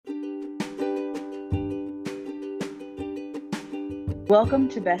Welcome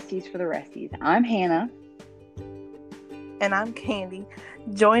to Besties for the Resties. I'm Hannah. And I'm Candy.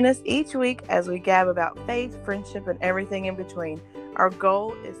 Join us each week as we gab about faith, friendship, and everything in between. Our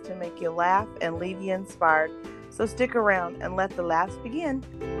goal is to make you laugh and leave you inspired. So stick around and let the laughs begin.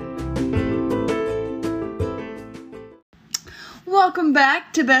 Welcome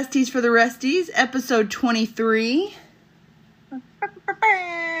back to Besties for the Resties, episode 23.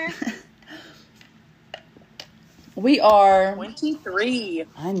 We are 23.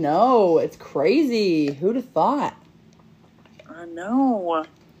 I know, it's crazy. Who'd have thought? I know.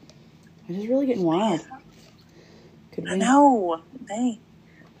 It is really getting wild. I know. Dang.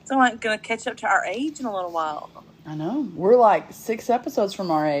 So I'm going to catch up to our age in a little while. I know. We're like 6 episodes from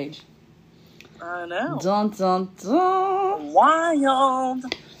our age. I know. Dun, dun, dun. Wild.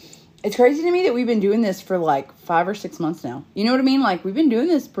 It's crazy to me that we've been doing this for like 5 or 6 months now. You know what I mean? Like, we've been doing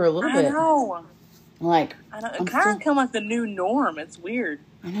this for a little bit. I know. Like, I know. It kind of become like the new norm. It's weird.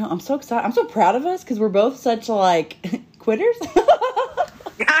 I know. I'm so excited. I'm so proud of us because we're both such like quitters.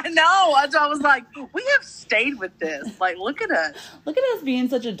 I know. That's why I was like, we have stayed with this. Like, look at us. Look at us being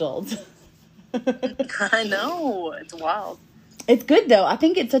such adults. I know. It's wild. It's good, though. I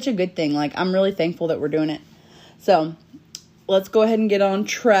think it's such a good thing. Like, I'm really thankful that we're doing it. So, let's go ahead and get on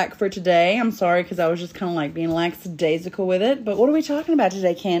track for today. I'm sorry because I was just kind of like being lackadaisical with it. But what are we talking about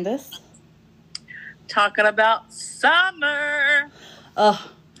today, Candace? Talking about summer. I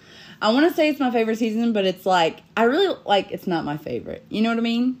want to say it's my favorite season, but it's like, I really like, it's not my favorite. You know what I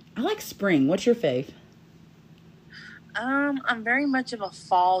mean? I like spring. What's your fave? I'm very much of a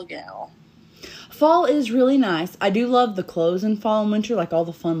fall gal. Fall is really nice. I do love the clothes in fall and winter, like all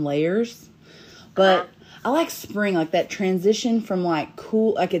the fun layers. But I like spring, like that transition from like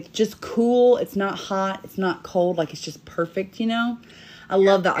cool, like it's just cool. It's not hot. It's not cold. Like it's just perfect, you know? I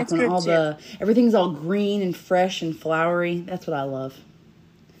love that. Like when everything's all green and fresh and flowery. That's what I love.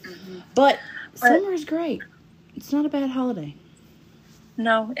 Mm-hmm. But summer is great. It's not a bad holiday.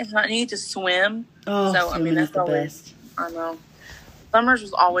 No, it's not. You need to swim. Oh, so, swimming is the best. I know. Summers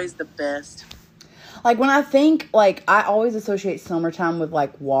was always the best. Like, when I think, like, I always associate summertime with,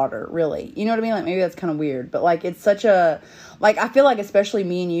 like, water, really. You know what I mean? Like, maybe that's kind of weird. But, like, it's such a, like, I feel like especially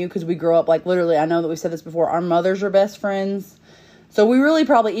me and you, because we grow up, like, literally, I know that we've said this before, our mothers are best friends. So we really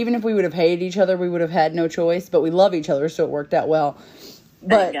probably, even if we would have hated each other, we would have had no choice. But we love each other, so it worked out well.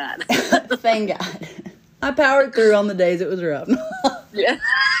 But, thank God. Thank God. I powered through on the days it was rough. Yeah.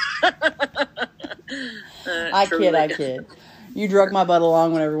 I kid. You drug my butt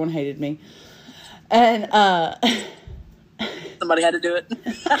along when everyone hated me. And, somebody had to do it.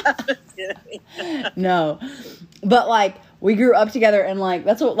 No. But, like, we grew up together and, like,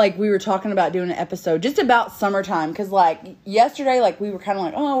 that's what, like, we were talking about doing an episode just about summertime. Because, like, yesterday, like, we were kind of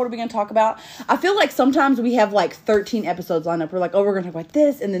like, oh, what are we going to talk about? I feel like sometimes we have, like, 13 episodes lined up. We're like, oh, we're going to talk about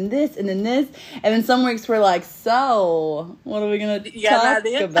this and then this and then this. And then some weeks we're like, so, what are we going to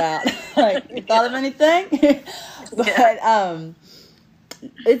talk about? Like, you thought of anything? But,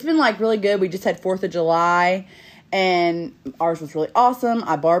 it's been, like, really good. We just had 4th of July, and ours was really awesome.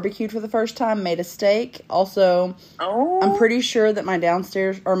 I barbecued for the first time, made a steak. Also, I'm pretty sure that my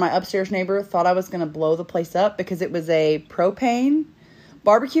upstairs neighbor thought I was going to blow the place up because it was a propane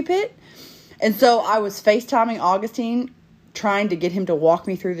barbecue pit. And so I was FaceTiming Augustine, trying to get him to walk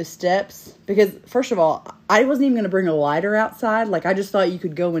me through the steps. Because, first of all, I wasn't even going to bring a lighter outside. Like, I just thought you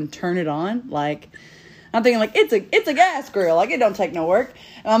could go and turn it on. Like, I'm thinking, like, it's a gas grill. Like, it don't take no work.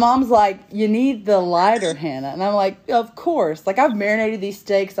 And my mom's like, you need the lighter, Hannah. And I'm like, of course. Like, I've marinated these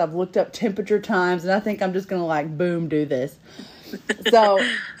steaks. I've looked up temperature times. And I think I'm just going to, like, boom, do this. So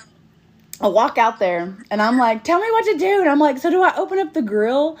I walk out there. And I'm like, tell me what to do. And I'm like, so do I open up the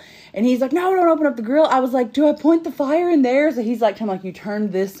grill? And he's like, no, don't open up the grill. I was like, do I point the fire in there? So he's like, you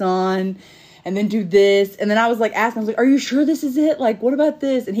turn this on. And then do this. And then I was like asking, I was like, are you sure this is it? Like, what about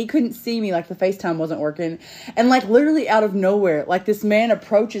this? And he couldn't see me. Like, the FaceTime wasn't working. And, like, literally out of nowhere, like, this man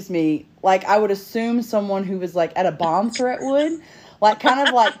approaches me. Like, I would assume someone who was, like, at a bomb threat would. Like, kind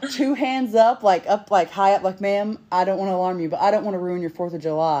of, like, 2 hands up, like, high up. Like, ma'am, I don't want to alarm you, but I don't want to ruin your 4th of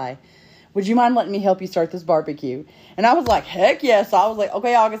July. Would you mind letting me help you start this barbecue? And I was like, heck yes. So I was like,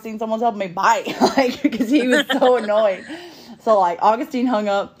 okay, Augustine, someone's helping me. Bye. Like, because he was so annoyed. So, like, Augustine hung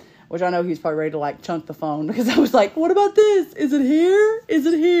up. Which I know he's probably ready to, like, chunk the phone. Because I was like, what about this? Is it here? Is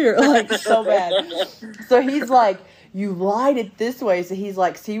it here? Like, so bad. So he's like, you light it this way. So he's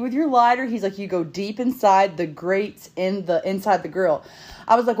like, see with your lighter? He's like, you go deep inside the grates inside the grill.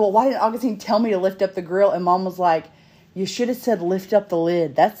 I was like, well, why didn't Augustine tell me to lift up the grill? And Mom was like, you should have said lift up the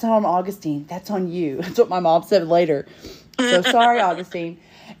lid. That's not on Augustine. That's on you. That's what my mom said later. So sorry, Augustine.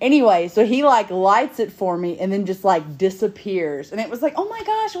 Anyway, so he like lights it for me and then just like disappears. And it was like, oh my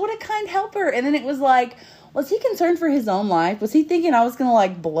gosh, what a kind helper. And then it was like, was he concerned for his own life? Was he thinking I was going to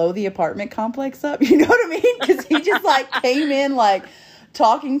like blow the apartment complex up? You know what I mean? Because he just like came in like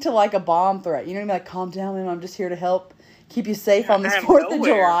talking to like a bomb threat. You know what I mean? Like, calm down, man. I'm just here to help keep you safe on this 4th of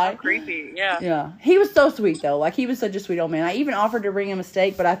July. Creepy, yeah. Yeah. He was so sweet, though. Like, he was such a sweet old man. I even offered to bring him a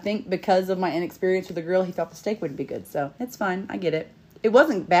steak, but I think because of my inexperience with the grill, he thought the steak wouldn't be good. So, it's fine. I get it. It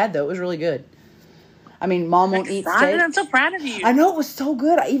wasn't bad, though. It was really good. I mean, Mom won't eat steak. I'm so proud of you. I know, it was so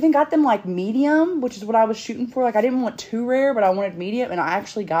good. I even got them, like, medium, which is what I was shooting for. Like, I didn't want too rare, but I wanted medium, and I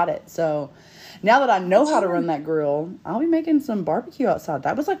actually got it. So, now that I know how to run that grill, I'll be making some barbecue outside.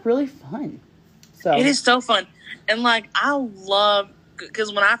 That was, like, really fun. So it is so fun. And, like, I love,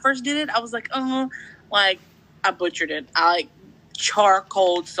 because when I first did it, I was like, like, I butchered it. I, like,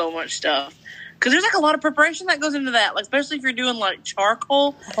 charcoaled so much stuff. Because there's, like, a lot of preparation that goes into that. Like, especially if you're doing, like,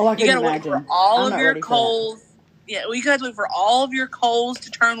 charcoal. Oh, I can you gotta imagine. wait for all of your coals. Yeah, well, you gotta wait for all of your coals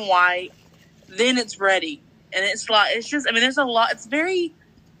to turn white. Then it's ready. And it's, like, it's just, I mean, there's a lot. It's very,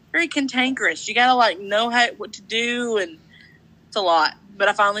 very cantankerous. You gotta, like, know what to do. And it's a lot. But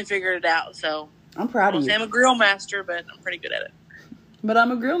I finally figured it out, so. I'm proud of you. I'm a grill master, but I'm pretty good at it. But I'm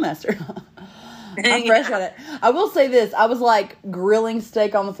a grill master. I'm fresh at it. I will say this. I was like grilling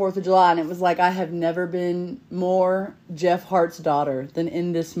steak on the 4th of July, and it was like I have never been more Jeff Hart's daughter than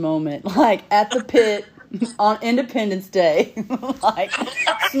in this moment. Like at the pit on Independence Day. Like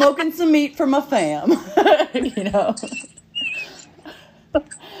smoking some meat for my fam. You know?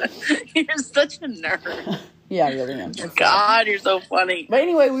 You're such a nerd. Yeah, I really am. God, you're so funny. But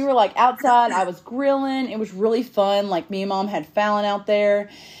anyway, we were like outside. I was grilling. It was really fun. Like me and Mom had Fallon out there.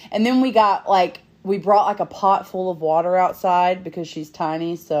 And then we got like, we brought like a pot full of water outside because she's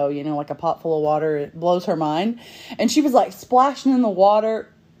tiny. So, you know, like a pot full of water, it blows her mind. And she was like splashing in the water.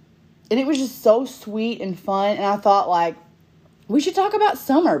 And it was just so sweet and fun. And I thought like, we should talk about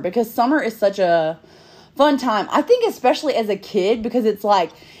summer because summer is such a fun time. I think especially as a kid because it's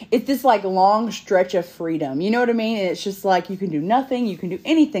like, it's this like long stretch of freedom. You know what I mean? And it's just like, you can do nothing. You can do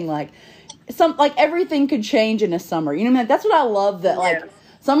anything. Like everything could change in a summer. You know what I mean? That's what I love that like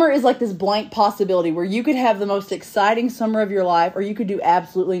summer is like this blank possibility where you could have the most exciting summer of your life or you could do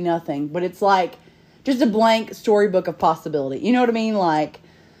absolutely nothing. But it's like just a blank storybook of possibility. You know what I mean? Like,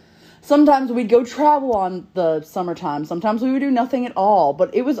 sometimes we'd go travel on the summertime. Sometimes we would do nothing at all.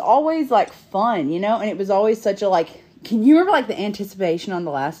 But it was always, like, fun, you know? And it was always such a, like... Can you remember, like, the anticipation on the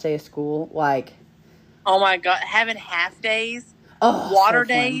last day of school? Like... Oh, my God. Having half days. Oh, water so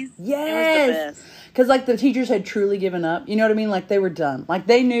days. Yes. It was the best. Because, like, the teachers had truly given up. You know what I mean? Like, they were done. Like,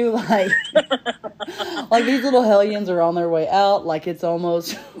 they knew, like... like, these little hellions are on their way out. Like, it's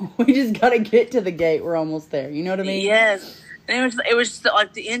almost... we just got to get to the gate. We're almost there. You know what I mean? Yes. And it was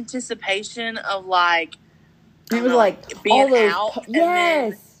like the anticipation of like it was like being all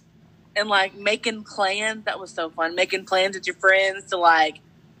those out and like making plans. That was so fun. Making plans with your friends to like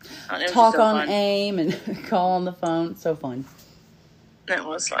talk on AIM and call on the phone. So fun. That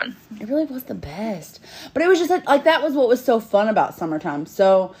was fun. It really was the best. But it was just like that was what was so fun about summertime.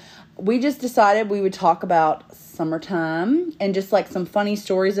 So we just decided we would talk about summertime and just like some funny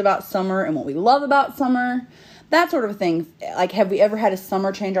stories about summer and what we love about summer. That sort of thing. Like, have we ever had a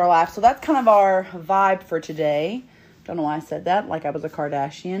summer change our life? So that's kind of our vibe for today. Don't know why I said that. Like I was a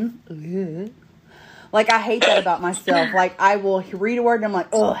Kardashian. Ugh. Like, I hate that about myself. Like, I will read a word and I'm like,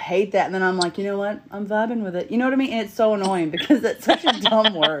 oh, hate that. And then I'm like, you know what? I'm vibing with it. You know what I mean? And it's so annoying because it's such a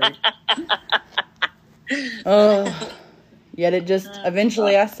dumb word. Yet it just,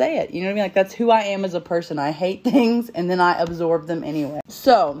 eventually I say it. You know what I mean? Like, that's who I am as a person. I hate things and then I absorb them anyway.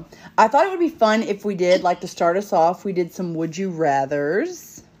 So, I thought it would be fun if we did, like, to start us off, we did some Would You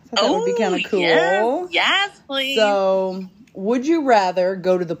Rathers. I thought that would be kind of cool. Yes, please. So, would you rather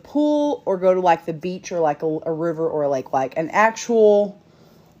go to the pool or go to, like, the beach or, like, a river or, like an actual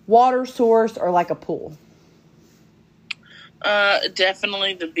water source or, like, a pool?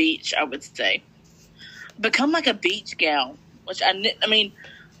 Definitely the beach, I would say. Become like a beach gal, which I mean,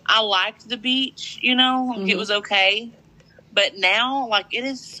 I liked the beach, you know, it was okay. But now, like,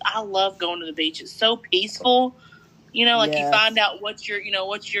 I love going to the beach. It's so peaceful, you know, like you find out what's your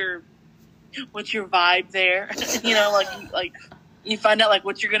vibe there, you know, like you find out like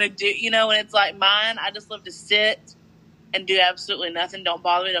what you're going to do, you know, and it's like mine. I just love to sit and do absolutely nothing. Don't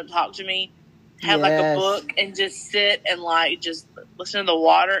bother me. Don't talk to me. Have like a book and just sit and like, just listen to the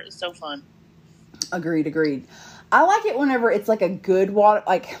water. It's so fun. Agreed. I like it whenever it's like a good water.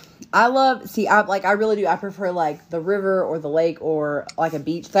 Like I really do. I prefer like the river or the lake or like a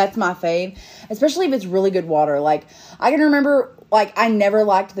beach. That's my fave, especially if it's really good water. Like I can remember like, I never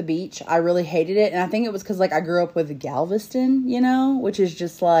liked the beach. I really hated it. And I think it was because, like, I grew up with Galveston, you know, which is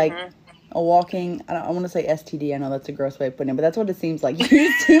just like a walking, I want to say STD. I know that's a gross way of putting it, but that's what it seems like.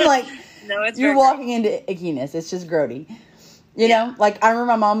 You seem like No, it's you're walking into ickiness. It's just grody. You know, like, I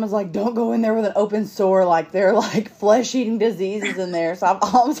remember my mom was like, don't go in there with an open sore. Like, there are, like, flesh-eating diseases in there. So I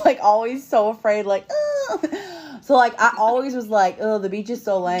was, like, always so afraid, like, ugh. So, like, I always was like, oh, the beach is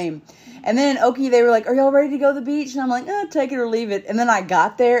so lame. And then in Okie, they were like, are y'all ready to go to the beach? And I'm like, take it or leave it. And then I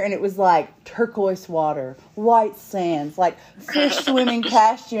got there, and it was, like, turquoise water, white sands, like, fish swimming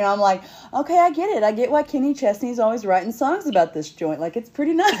past you. And I'm like, okay, I get it. I get why Kenny Chesney's always writing songs about this joint. Like, it's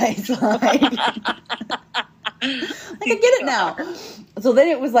pretty nice. Like, I get it now. So then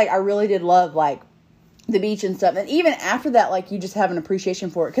it was like, I really did love, like, the beach and stuff. And even after that, like, you just have an appreciation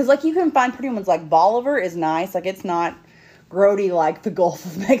for it. Because, like, you can find pretty ones, like, Bolivar is nice. Like, it's not grody like the Gulf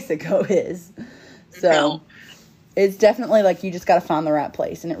of Mexico is. So, it's definitely, like, you just got to find the right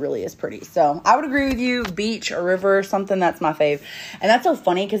place. And it really is pretty. So, I would agree with you. Beach or river or something, that's my fave. And that's so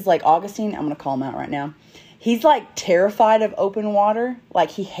funny because, like, Augustine, I'm going to call him out right now. He's, like, terrified of open water. Like,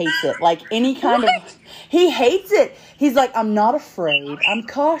 he hates it. Like, any kind of... He hates it. He's like, I'm not afraid. I'm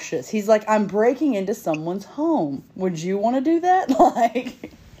cautious. He's like, I'm breaking into someone's home. Would you want to do that?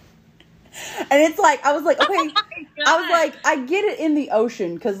 Like... And it's like, I was like, okay. I was like, I get it in the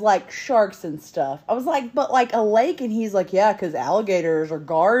ocean because, like, sharks and stuff. I was like, but, like, a lake? And he's like, yeah, because alligators or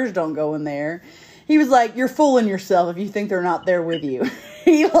gars don't go in there. He was like, you're fooling yourself if you think they're not there with you.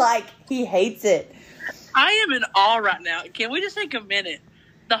 He hates it. I am in awe right now. Can we just take a minute?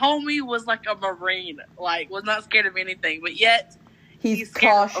 The homie was like a Marine, like, was not scared of anything, but yet he's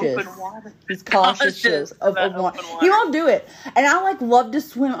cautious. Of open water. He's cautious of open water. He won't do it. And I, like, love to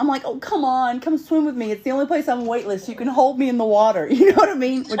swim. I'm like, oh, come on, come swim with me. It's the only place I'm weightless. You can hold me in the water. You know what I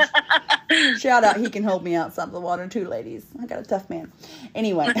mean? Which, shout out, he can hold me outside of the water too, ladies. I got a tough man.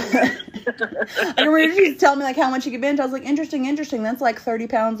 Anyway. I remember she was telling me, like, how much he could bench. I was like, interesting. That's like 30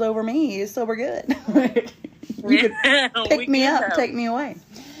 pounds over me, so we're good. You could pick me up, take me away.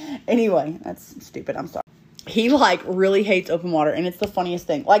 Anyway, that's stupid. I'm sorry. He, like, really hates open water, and it's the funniest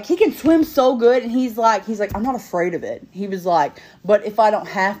thing. Like, he can swim so good, and he's like, I'm not afraid of it. He was like, but if I don't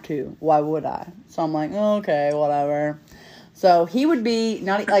have to, why would I? So I'm like, okay, whatever. So he would be,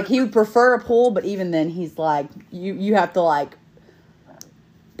 not like, he would prefer a pool, but even then, he's like, you have to, like,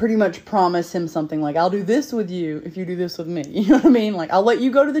 pretty much promise him something like, I'll do this with you if you do this with me. You know what I mean? Like, I'll let you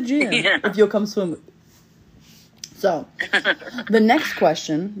go to the gym if you'll come swim with me. So, the next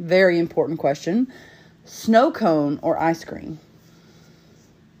question, very important question, snow cone or ice cream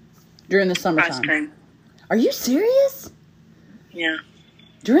during the summertime? Ice cream. Are you serious? Yeah.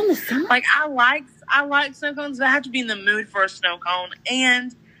 During the summer? Like, I like snow cones, but I have to be in the mood for a snow cone.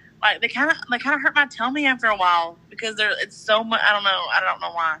 And, like, they kind of hurt my tummy after a while because it's so much. I don't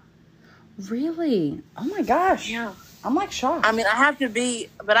know why. Really? Oh my gosh. Yeah. I'm, like, shocked. I mean, I have to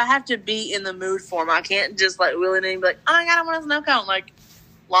be in the mood for them. I can't just, like, willy-nilly be like, oh my God, I want a snow cone. Like,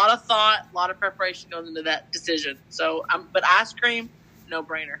 a lot of thought, a lot of preparation goes into that decision. So, but ice cream, no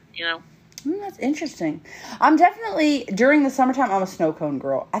brainer, you know? That's interesting. I'm definitely, during the summertime, I'm a snow cone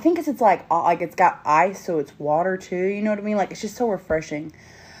girl. I think it's like it's got ice, so it's water too. You know what I mean? Like, it's just so refreshing.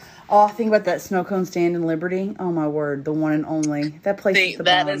 Oh, think about that snow cone stand in Liberty. Oh my word, the one and only. That place is the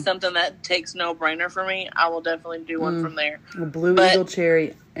bomb. That is something that takes no brainer for me. I will definitely do one from there. The Blue Eagle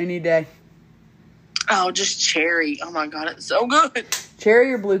cherry, any day. Oh, just cherry. Oh my God, it's so good.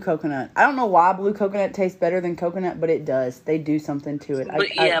 Cherry or blue coconut. I don't know why blue coconut tastes better than coconut, but it does. They do something to it.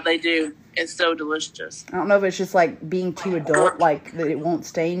 They do. It's so delicious. I don't know if it's just like being too adult, like that it won't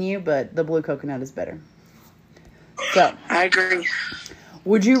stain you, but the blue coconut is better. So I agree.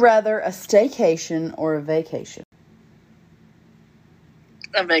 Would you rather a staycation or a vacation?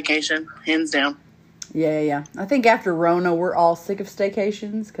 A vacation, hands down. Yeah. I think after Rona, we're all sick of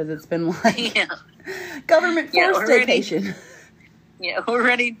staycations because it's been like government forced staycation. We're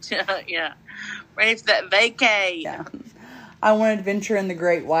ready to, ready for that vacay. Yeah. I want to adventure in the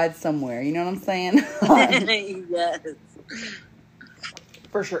great wide somewhere. You know what I'm saying? Yes.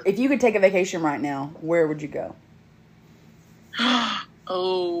 For sure. If you could take a vacation right now, where would you go?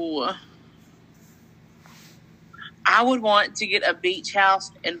 Oh. I would want to get a beach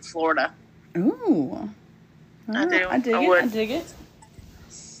house in Florida. Ooh. I do. I dig it.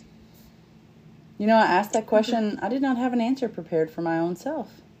 You know, I asked that question. I did not have an answer prepared for my own self.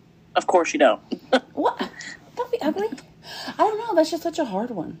 Of course you don't. What? Don't be ugly. I don't know. That's just such a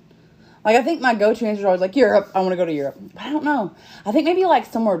hard one. Like, I think my go-to answer is always like, Europe. I want to go to Europe. But I don't know. I think maybe like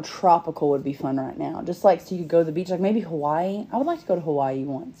somewhere tropical would be fun right now. Just like so you could go to the beach. Like maybe Hawaii. I would like to go to Hawaii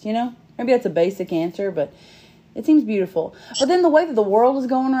once, you know? Maybe that's a basic answer, but It seems beautiful. But then the way that the world is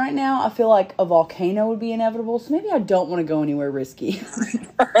going right now, I feel like a volcano would be inevitable. So maybe I don't want to go anywhere risky.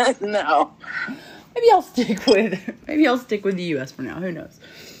 No. Maybe I'll stick with the U.S. for now. Who knows?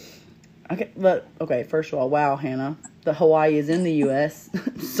 Okay, first of all, wow, Hannah. The Hawaii is in the U.S.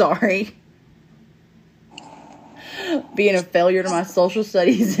 Sorry. Being a failure to my social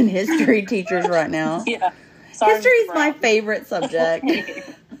studies and history teachers right now. Yeah. Sorry, history is my favorite subject.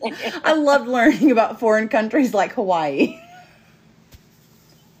 I loved learning about foreign countries like Hawaii.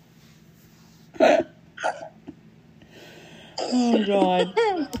 Oh, God.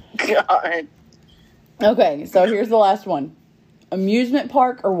 God. Okay, so here's the last one. Amusement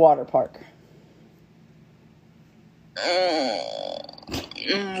park or water park?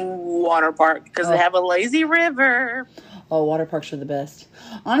 Water park, because they have a lazy river. Oh, water parks are the best.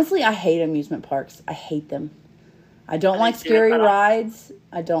 Honestly, I hate amusement parks. I hate them. I don't like scary rides.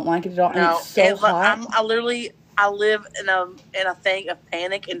 I don't like it at all. And it's so hot. I live in a thing of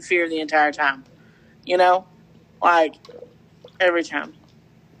panic and fear the entire time. You know? Like, every time.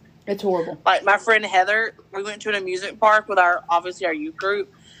 It's horrible. Like, my friend Heather, we went to an amusement park with our youth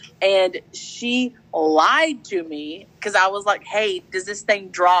group, and she lied to me because I was like, hey, does this thing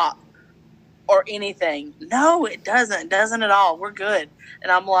drop or anything? No, it doesn't. It doesn't at all. We're good.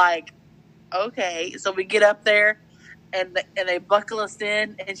 And I'm like, okay. So we get up there, and they buckle us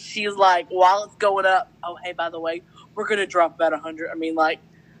in, and she's like, while it's going up, oh, hey, by the way, we're going to drop about 100. I mean, like,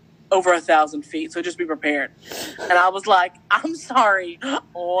 over 1,000 feet, so just be prepared. And I was like, I'm sorry,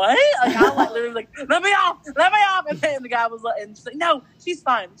 what? Like, I like literally like, let me off. And then the guy was like, and she's like, no, she's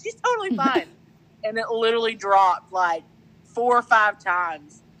fine. She's totally fine. And it literally dropped like 4 or 5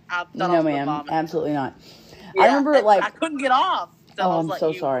 times. I thought I was ma'am, vomit. Absolutely not. Yeah, I remember like I couldn't get off. So I was I'm like,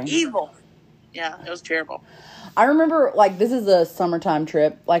 so sorry. Evil. Yeah, it was terrible. I remember like this is a summertime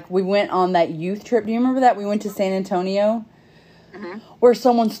trip. Like we went on that youth trip. Do you remember that? We went to San Antonio. Mm-hmm. Where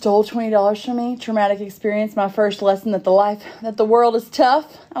someone stole $20 from me. Traumatic experience. My first lesson that the world is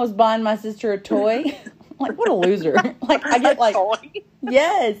tough. I was buying my sister a toy. Like, what a loser. Like, I get like,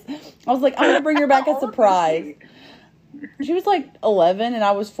 yes. I was like, I'm going to bring her back a surprise. She was like 11 and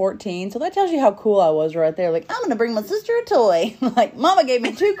I was 14. So that tells you how cool I was right there. Like, I'm going to bring my sister a toy. Like, Mama gave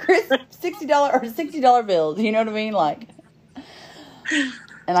me 2 crisp $60 bills. You know what I mean? Like,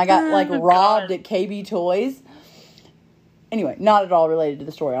 and I got like robbed at KB Toys. Anyway, not at all related to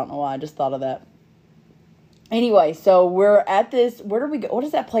the story. I don't know why. I just thought of that. Anyway, so we're at this. Where do we go? What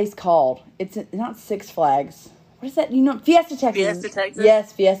is that place called? It's not Six Flags. What is that? You know, Fiesta, Texas. Fiesta, Texas?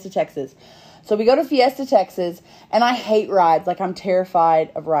 Yes, Fiesta, Texas. So we go to Fiesta, Texas, and I hate rides. Like, I'm terrified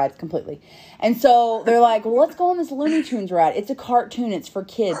of rides completely. And so they're like, well, let's go on this Looney Tunes ride. It's a cartoon. It's for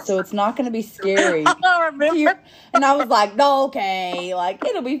kids, so it's not going to be scary. I remember. And I was like, no, okay. Like,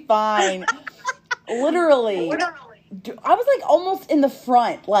 it'll be fine. Literally. I was like almost in the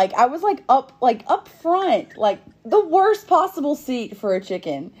front. Like I was like up front. Like the worst possible seat for a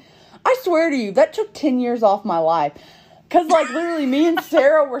chicken. I swear to you, that took 10 years off my life. Cause like literally me and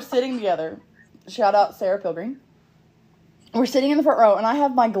Sarah were sitting together. Shout out Sarah Pilgrim. We're sitting in the front row and I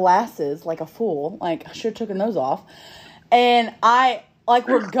have my glasses like a fool. Like I should have taken those off. And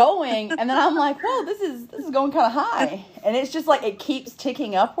we're going and then I'm like, whoa, this is going kind of high. And it's just like, it keeps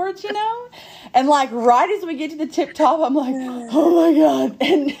ticking upwards, you know? And like, right as we get to the tip top, I'm like, oh my God.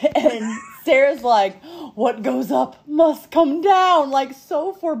 And Sarah's like, what goes up must come down. Like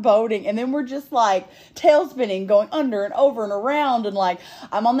so foreboding. And then we're just like tail spinning, going under and over and around. And like,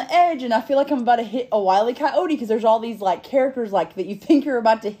 I'm on the edge and I feel like I'm about to hit a Wile E. Coyote because there's all these like characters like that you think you're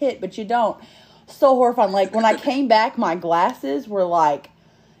about to hit, but you don't. So horrifying. Like when I came back, my glasses were like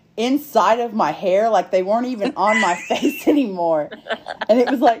inside of my hair, like they weren't even on my face anymore. And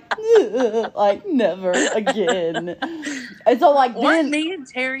it was like never again. And so like weren't me and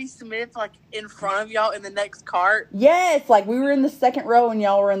Terry Smith like in front of y'all in the next cart? Yes, like we were in the second row and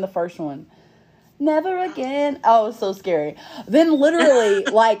y'all were in the first one. Never again. Oh, it was so scary. Then literally,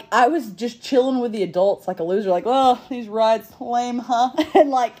 like, I was just chilling with the adults like a loser. Like, oh, these rides lame, huh?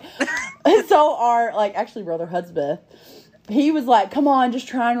 And like, so our, like, actually brother Hudspeth, he was like, come on, just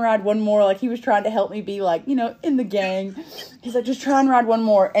try and ride one more. Like, he was trying to help me be like, you know, in the gang. He's like, just try and ride one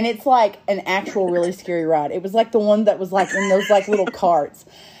more. And it's like an actual really scary ride. It was like the one that was like in those like little carts.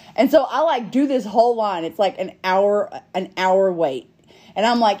 And so I like do this whole line. It's like an hour wait. And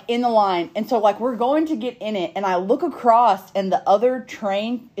I'm like in the line. And so like we're going to get in it. And I look across and the other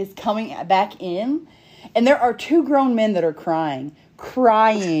train is coming back in. And there are 2 grown men that are crying.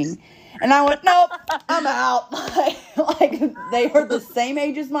 And I went, nope, I'm out. Like they are the same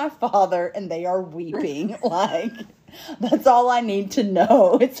age as my father and they are weeping. Like, That's all I need to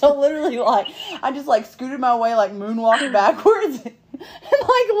know. It's so literally like, I just like scooted my way, like moonwalked backwards and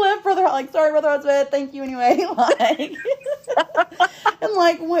like left Brother, like, sorry, Brother Husband, thank you anyway. Like, and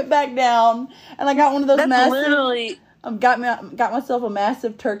like went back down and I got one of those massive, got myself a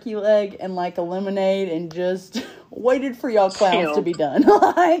massive turkey leg and like a lemonade and just waited for y'all clowns to be done.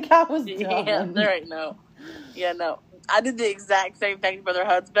 Like, I was done. Yeah, there ain't no. Yeah, no. I did the exact same thing to Brother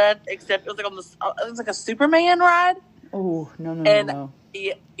Husband, except it was like it was like a Superman ride. Oh, no. Yeah, no.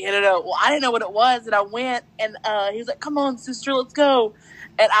 Well, I didn't know what it was, and I went, and he was like, "Come on, sister, let's go."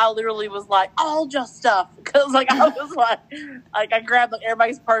 And I literally was like, "I'll just stuff," because like I was like I grabbed like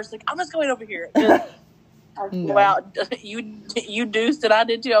everybody's purse, like I'm just going over here. No. Wow, you deuced it. I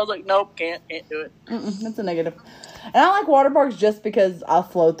did too. I was like, nope, can't do it. That's a negative. And I like water parks just because I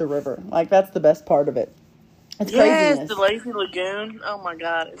float the river. Like, that's the best part of it. It's craziness. Yes, the Lazy Lagoon. Oh my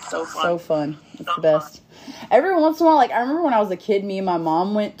God, it's so fun. So fun. It's the best. Every once in a while, like, I remember when I was a kid, me and my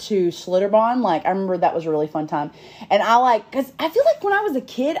mom went to Schlitterbahn. Like, I remember that was a really fun time. And I like, because I feel like when I was a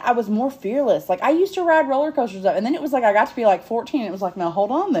kid, I was more fearless. Like, I used to ride roller coasters up. And then it was like, I got to be like 14. And it was like, no,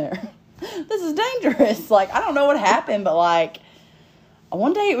 hold on there. This is dangerous. Like, I don't know what happened, but like,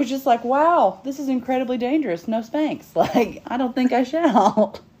 one day it was just like, wow, this is incredibly dangerous. No Spanx. Like, I don't think I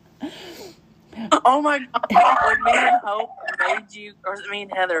shall. Oh my God. When me and Hope made you, or me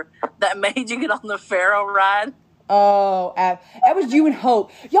and Heather, that made you get on the Pharaoh ride. Oh, that was you and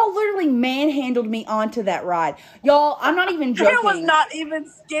Hope. Y'all literally manhandled me onto that ride. Y'all, I'm not even joking. It was not even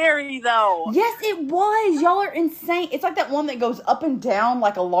scary, though. Yes, it was. Y'all are insane. It's like that one that goes up and down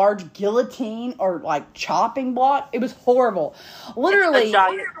like a large guillotine or like chopping block. It was horrible. Literally. It's a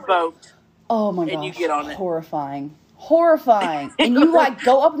giant boat. Oh my gosh. And you get on it. Horrifying. And you like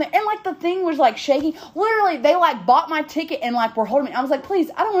go up in there and like the thing was like shaking. Literally, they like bought my ticket and like were holding me. I was like,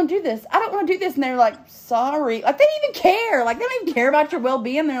 please, I don't want to do this. And they were like, sorry. Like, they didn't even care. Like, they don't even care about your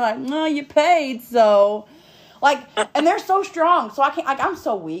well-being. They're like, no, you paid. So like, and they're so strong. So I can't, like, I'm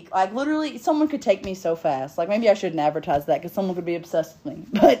so weak. Like, literally, someone could take me so fast. Like, maybe I shouldn't advertise that because someone could be obsessed with me.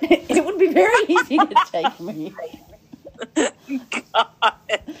 But it would be very easy to take me. God.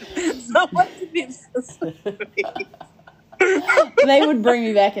 Someone could be obsessed with me. They would bring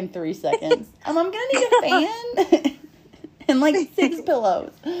me back in 3 seconds. I'm gonna need a fan and like 6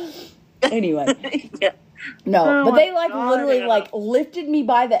 pillows. Anyway, yeah. No, but they like God, literally like lifted me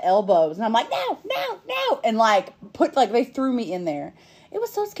by the elbows, and I'm like, no, and like they threw me in there. It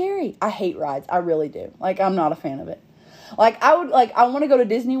was so scary. I hate rides. I really do. Like, I'm not a fan of it. Like, I want to go to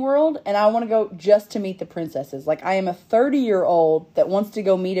Disney World, and I want to go just to meet the princesses. Like, I am a 30-year-old that wants to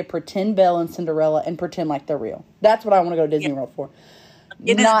go meet a pretend Belle and Cinderella and pretend like they're real. That's what I want to go to Disney World for.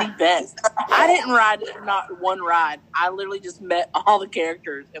 It is the best. I didn't ride not one ride. I literally just met all the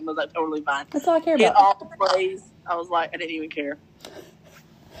characters and was like totally fine. That's all I care Get about. all the plays. I was like, I didn't even care.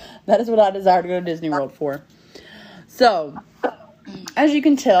 That is what I desire to go to Disney World for. So, as you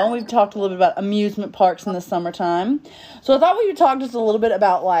can tell, we've talked a little bit about amusement parks in the summertime. So I thought we would talk just a little bit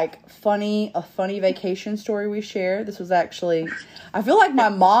about like a funny vacation story we share. This was actually, I feel like my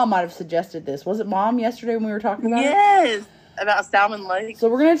mom might have suggested this. Was it Mom yesterday when we were talking about it? Yes, about Salmon Lake. So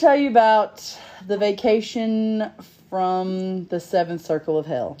we're going to tell you about the vacation from the 7th circle of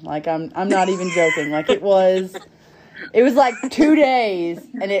hell. Like, I'm not even joking. Like, it was like 2 days,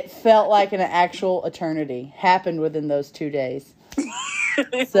 and it felt like an actual eternity happened within those 2 days.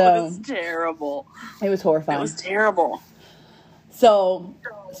 It was terrible. It was horrifying. It was terrible. So,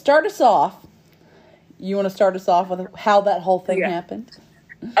 start us off. You want to start us off with how that whole thing happened?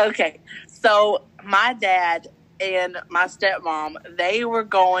 Okay. So, my dad and my stepmom, they were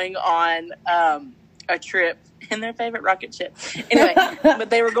going on a trip in their favorite rocket ship. Anyway, but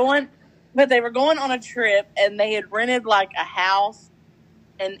they were going on a trip, and they had rented like a house,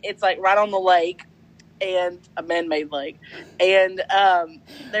 and it's like right on the lake. And a man-made lake, and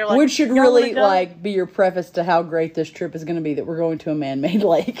they're like, which should really like be your preface to how great this trip is going to be. That we're going to a man-made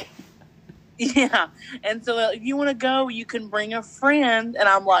lake. Yeah, and so if you want to go, you can bring a friend, and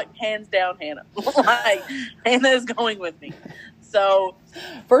I'm like, hands down, Hannah. Like, Hannah's going with me. So,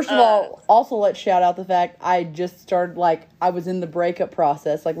 first of all, also let's shout out the fact I just started, like, I was in the breakup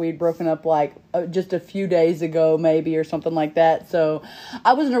process. Like, we had broken up, like, just a few days ago, maybe, or something like that. So,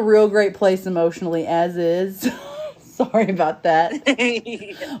 I was in a real great place emotionally, as is. Sorry about that.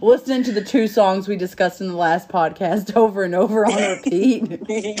 Yeah. Listening to the 2 songs we discussed in the last podcast over and over on repeat.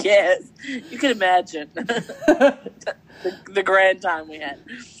 Yes. You can imagine the grand time we had.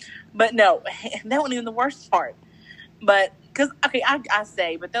 But no, that wasn't even the worst part. But, because, okay, I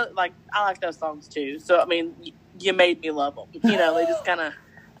say, but like, I like those songs too. So, I mean, you made me love them. You know, they just kind of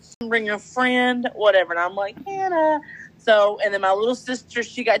bring a friend, whatever. And I'm like, Hannah. So, and then my little sister,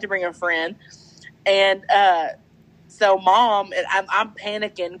 she got to bring a friend. And so Mom, and I'm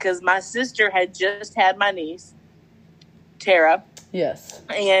panicking because my sister had just had my niece, Tara. Yes.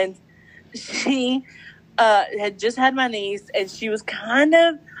 And she had just had my niece, and she was kind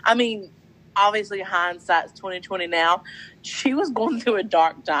of, I mean, obviously hindsight's 2020 now. She was going through a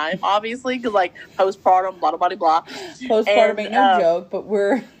dark time, obviously, because like postpartum, blah, blah, blah, blah. Postpartum ain't no joke, but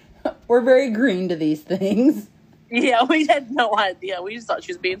we're very green to these things. Yeah, we had no idea. We just thought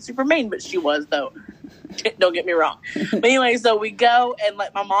she was being super mean, but she was, though. Don't get me wrong. But anyway, so we go, and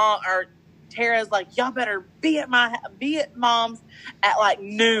like my mom, or Tara's like, y'all better be at Mom's at like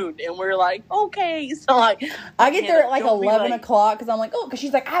noon. And we're like, okay. So like, I get there at like 11 o'clock because I'm like, oh, because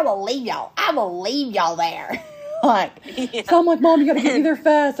she's like, I will leave y'all there. Like, yeah. So I'm like, Mom, you got to get me there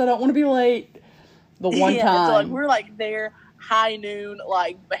fast. I don't want to be late. The one time. So like, we're like there high noon.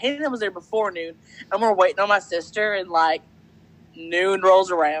 Like, Hannah was there before noon. And we're waiting on my sister. And like, noon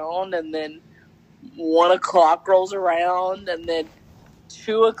rolls around. And then 1 o'clock rolls around. And then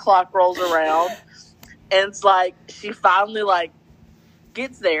 2 o'clock rolls around. And it's like, she finally like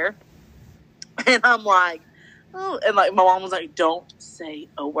gets there. And I'm like, oh, and like my mom was like, don't say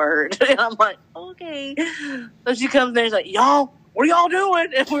a word. And I'm like, okay. So she comes there and she's like, y'all, what are y'all doing?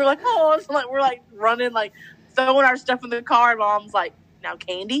 And we're like, oh, so like we're like running, like throwing our stuff in the car. And Mom's like, now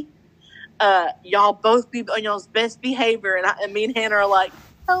Candy, y'all both be on y'all's best behavior. And me and Hannah are like,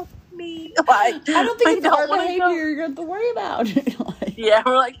 help me. Like, I don't think it's our behavior you're going to worry about. Like, yeah,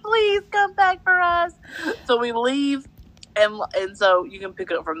 we're like, please come back for us. So we leave. And so you can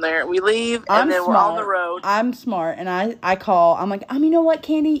pick it up from there. We leave, and then we're on the road. I'm smart, and I call. I'm like, you know what,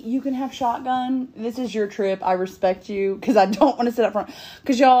 Candy? You can have shotgun. This is your trip. I respect you, because I don't want to sit up front.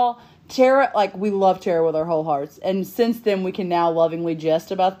 Because, y'all, Tara, like, we love Tara with our whole hearts. And since then, we can now lovingly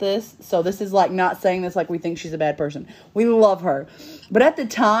jest about this. So this is, like, not saying this like we think she's a bad person. We love her. But at the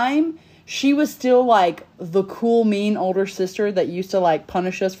time, she was still, like, the cool, mean older sister that used to, like,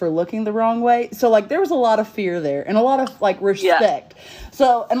 punish us for looking the wrong way. So, like, there was a lot of fear there and a lot of, like, respect. Yeah.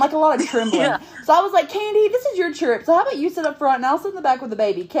 So, and, like, a lot of trembling. Yeah. So I was like, Candy, this is your trip. So how about you sit up front and I'll sit in the back with the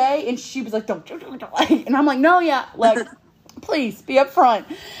baby, okay? And she was like, don't. And I'm like, no, yeah, like, please, be up front.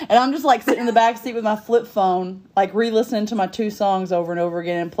 And I'm just, like, sitting in the back seat with my flip phone, like, re-listening to my 2 songs over and over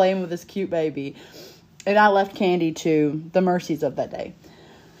again and playing with this cute baby. And I left Candy to the mercies of that day.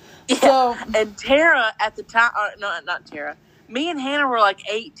 Yeah. So, and Tara at the time, no, not Tara. Me and Hannah were like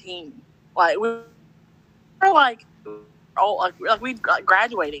 18. Like we were like, we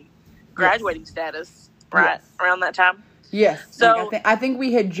graduating status, right? Yes. Around that time. Yes. So I think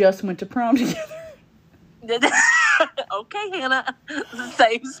we had just went to prom together. Okay, Hannah,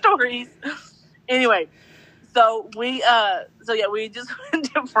 same stories. Anyway, so we just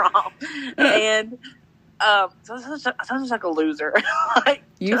went to prom and. So I sound like a loser. Like,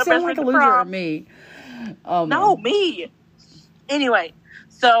 you sound like a loser or me. Oh, no, me. Anyway,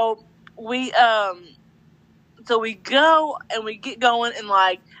 so we go and we get going and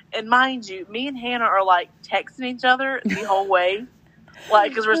like, and mind you, me and Hannah are like texting each other the whole way. Like,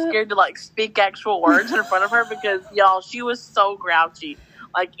 because we're scared to like speak actual words in front of her because y'all, she was so grouchy.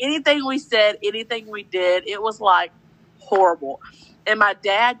 Like anything we said, anything we did, it was like horrible. And my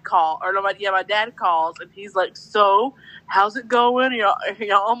dad calls, and he's like, so, how's it going? Y'all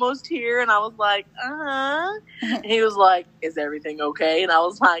almost here? And I was like, And he was like, is everything okay? And I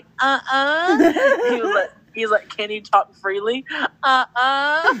was like, He's like, can you talk freely?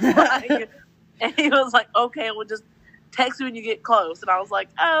 Like, and he was like, okay, we'll just text me when you get close. And I was like,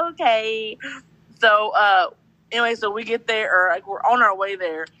 okay. So, anyway, so we get there, or like, we're on our way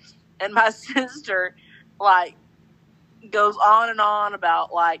there, and my sister, like, goes on and on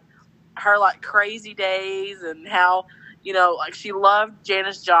about like her like crazy days and how, you know, like she loved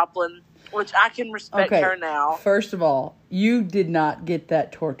Janis Joplin, which I can respect her now. First of all, you did not get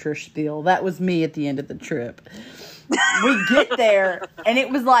that torture spiel. That was me at the end of the trip. We get there and it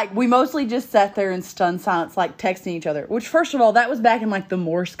was like we mostly just sat there in stunned silence, like texting each other, which first of all, that was back in like the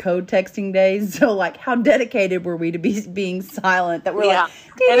Morse code texting days. So like how dedicated were we to being silent that we're like,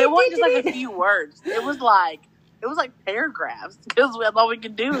 and it wasn't just like a few words. It was like paragraphs because all we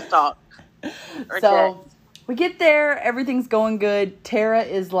could do was talk. So we get there, everything's going good. Tara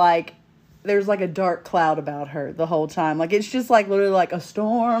is like, there's like a dark cloud about her the whole time. Like it's just like literally like a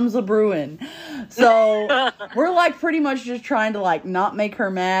storm's a brewing. So we're like pretty much just trying to like not make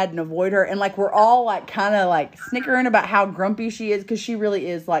her mad and avoid her. And like we're all like kind of like snickering about how grumpy she is because she really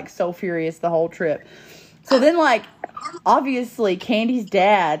is like so furious the whole trip. So then like obviously Candy's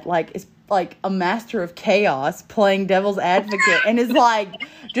dad like is like a master of chaos, playing devil's advocate, and is like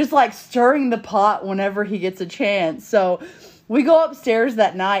just like stirring the pot whenever he gets a chance. So we go upstairs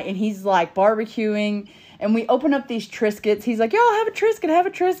that night, and he's like barbecuing, and we open up these Triscuits. He's like, "Yo, have a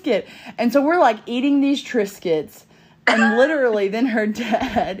Triscuit," and so we're like eating these Triscuits, and literally then her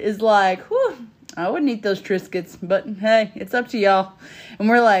dad is like, "Whew, I wouldn't eat those Triscuits, but hey, it's up to y'all." And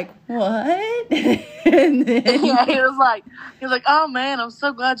we're like, "What?" And then, Yeah, he was like, "Oh man, I'm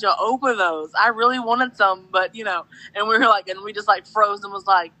so glad y'all opened those. I really wanted some, but you know." And we were like, and we just like froze and was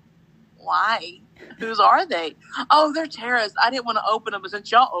like, "Why? Whose are they?" "Oh, they're Tara's. I didn't want to open them, but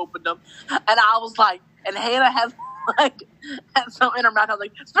since y'all opened them," and I was like, and Hannah had some in her mouth. I was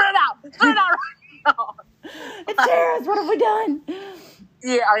like, spit it out right now." it's Tara's. What have we done?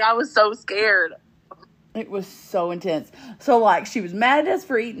 Yeah, I was so scared. It was so intense. So, like, she was mad at us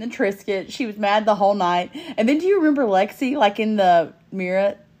for eating the Triscuit. She was mad the whole night. And then do you remember Lexi, like, in the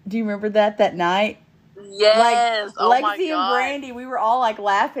mirror? Do you remember that night? Yes. Like, oh my Lexi God. and Brandy, we were all, like,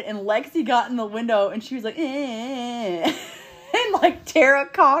 laughing. And Lexi got in the window, and she was like, eh. And, like, Tara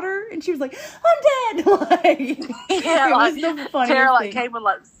caught her, and she was like, "I'm dead." Like, Yeah, it like, was the funniest Tara, like, thing. came and,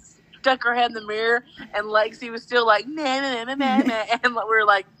 like, stuck her head in the mirror, and Lexi was still like, nah, nah, nah, nah, nah. And we were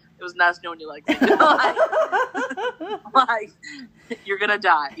like, "It was nice knowing you, Lexi." like, you're gonna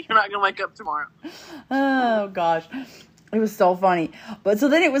die. You're not gonna wake up tomorrow. Oh, gosh. It was so funny. But so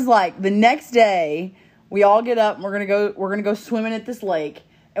then it was like the next day, we all get up and we're gonna go swimming at this lake.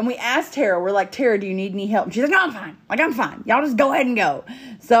 And we asked Tara, we're like, "Tara, do you need any help?" And she's like, "No, I'm fine. Like, I'm fine. Y'all just go ahead and go."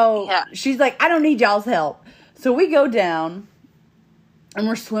 So she's like, "I don't need y'all's help." So we go down and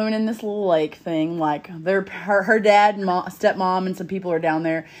we're swimming in this little lake thing. Like, her dad and stepmom and some people are down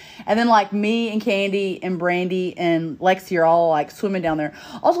there. And then, like, me and Candy and Brandy and Lexi are all, like, swimming down there.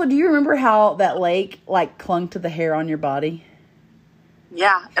 Also, do you remember how that lake, like, clung to the hair on your body?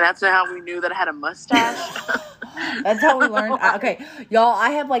 Yeah, and that's how we knew that I had a mustache. That's how we learned. Okay, y'all, I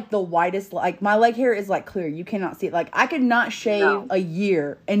have, like, the whitest, like, my leg hair is, like, clear. You cannot see it. Like, I could not shave a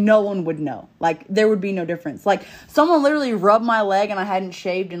year, and no one would know. Like, there would be no difference. Like, someone literally rubbed my leg, and I hadn't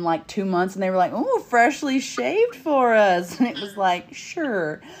shaved in, like, 2 months, and they were like, "Oh, freshly shaved for us." And it was like,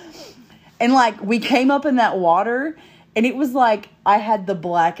 sure. And, like, we came up in that water, and it was like I had the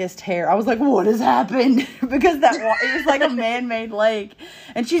blackest hair. I was like, "What has happened?" Because it was like a man-made lake.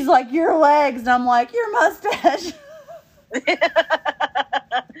 And she's like, "Your legs." And I'm like, "Your mustache."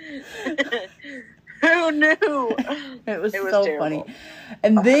 Who knew? It was so so terrible. funny.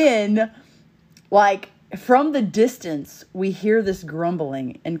 And then, like, from the distance, we hear this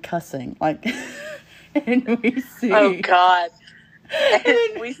grumbling and cussing. Like, and we see. Oh, God.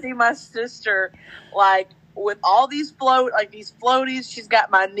 And we see my sister, like, with all these floaties. She's got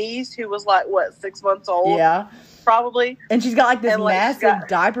my niece who was like, 6 months old? Yeah. Probably. And she's got like this And, like, massive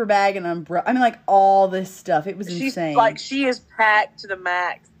diaper bag and umbrella. I mean, like, all this stuff. It was insane. Like, she is packed to the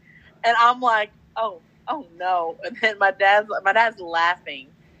max. And I'm like, oh no. And then my dad's laughing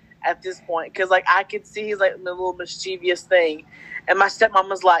at this point. Because, like, I could see he's like the little mischievous thing. And my stepmom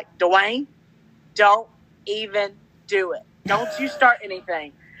was like, "Dwayne, don't even do it. Don't you start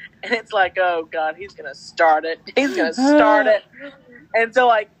anything." And it's like, oh, God, he's going to start it. He's going to start it. And so,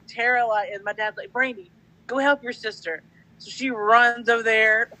 like, Tara, like, and my dad's like, "Brandy, go help your sister." So she runs over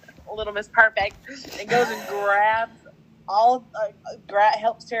there, little Miss Perfect, and goes and grabs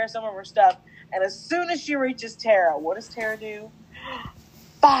helps Tara some of her stuff. And as soon as she reaches Tara, what does Tara do?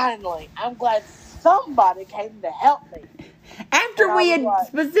 Finally, I'm glad somebody came to help me. After we had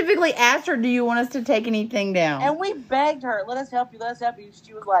specifically asked her, "Do you want us to take anything down?" And we begged her, "Let us help you, let us help you."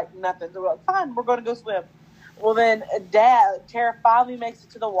 She was like, "Nothing." So we're like, "Fine, we're going to go swim." Well, then Tara finally makes it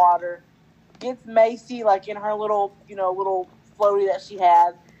to the water, gets Macy, like, in her little floaty that she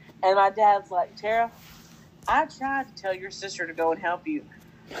has. And my dad's like, "Tara, I tried to tell your sister to go and help you,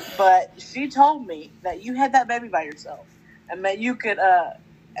 but she told me that you had that baby by yourself, and that you could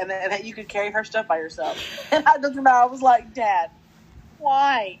and that you could carry her stuff by yourself." And I was like, "Dad,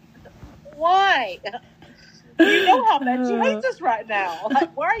 why? You know how bad she hates us right now.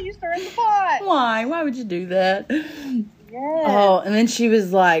 Like, why are you stirring the pot?" Why would you do that? Yeah. Oh, and then she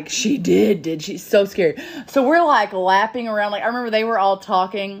was like, she did. She's so scared. So we're like lapping around. Like, I remember they were all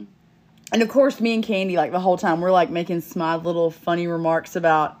talking. And of course, me and Candy, like, the whole time, we're like making smart little funny remarks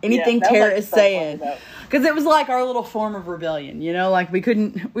about anything Tara is saying. Because it was like our little form of rebellion, you know? Like, we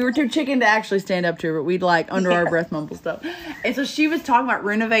were too chicken to actually stand up to her, but we'd like under our breath mumble stuff. And so she was talking about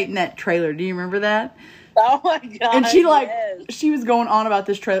renovating that trailer. Do you remember that? Oh my God. And she was going on about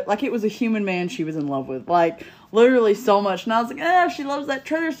this trailer. Like, it was a human man she was in love with. Like, literally so much. And I was like, if she loves that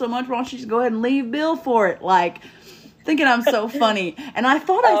trailer so much, why don't she just go ahead and leave Bill for it? Like, thinking I'm so funny. And I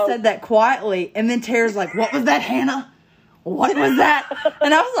thought I said that quietly. And then Tara's like, what was that, Hannah? What was that?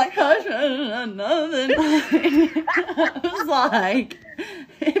 And I was like, hush, nothing. I was like,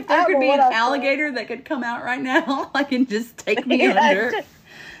 if there could be an alligator that could come out right now, like, and just take me under.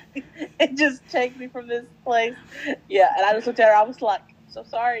 And just take me from this place. Yeah, and I just looked at her. I was like, so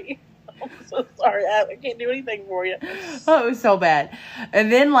sorry. I'm so sorry. I can't do anything for you. Oh, it was so bad.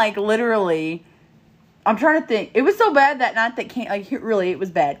 And then, like, literally, I'm trying to think. It was so bad that night that it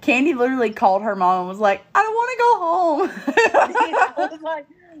was bad. Candy literally called her mom and was like, I don't want to go home. I was like,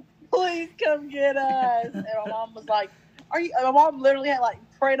 please come get us. And my mom was like, my mom literally had like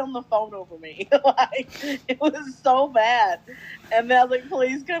prayed on the phone over me. Like, it was so bad. And then I was like,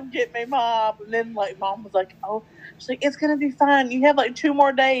 please come get me, Mom. And then like Mom was like, oh, she's like, it's gonna be fine. You have like 2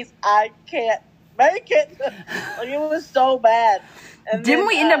 more days. I can't make it. Like, it was so bad. And Didn't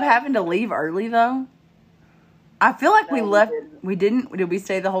we end up having to leave early though? I feel like we left. We didn't. Did we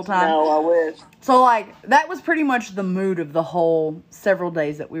stay the whole time? No, I wish. So, like, that was pretty much the mood of the whole several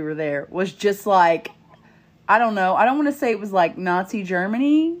days that we were there. Was just like, I don't know. I don't want to say it was like Nazi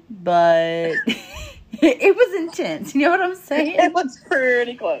Germany, but it was intense. You know what I'm saying? It was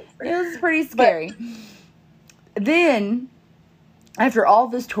pretty close. It was pretty scary. Then, after all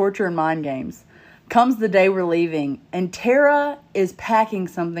this torture and mind games, comes the day we're leaving, and Tara is packing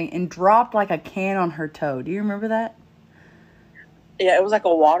something and dropped like a can on her toe. Do you remember that? Yeah, it was like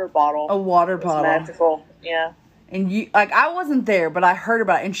a water bottle. A water bottle. Magical. Yeah. And I wasn't there, but I heard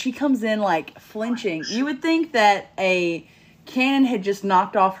about it. And she comes in like flinching. You would think that a cannon had just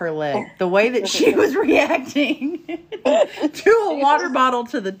knocked off her leg. The way that she was reacting to a water bottle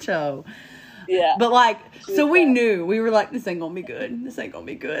to the toe. Yeah. But like, so we knew. We were like, this ain't gonna be good. This ain't gonna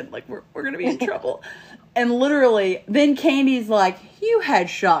be good. Like, we're gonna be in trouble. And literally, then Candy's like, you had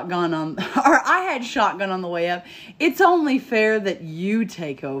shotgun on, or I had shotgun on the way up. It's only fair that you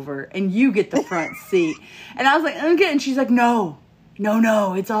take over and you get the front seat. And I was like, okay. And she's like, no,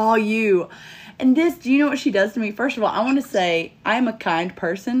 it's all you. And do you know what she does to me? First of all, I want to say I'm a kind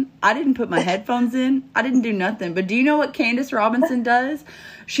person. I didn't put my headphones in. I didn't do nothing. But do you know what Candace Robinson does?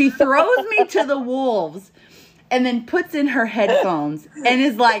 She throws me to the wolves and then puts in her headphones and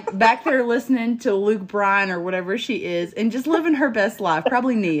is like back there listening to Luke Bryan or whatever she is and just living her best life.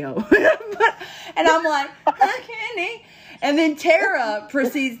 Probably Neo. And I'm like, Candy. And then Tara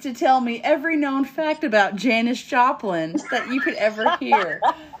proceeds to tell me every known fact about Janis Joplin that you could ever hear.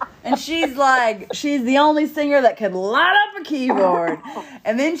 And she's like, she's the only singer that could light up a keyboard.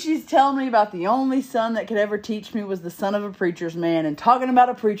 And then she's telling me about the only son that could ever teach me was the son of a preacher's man, and talking about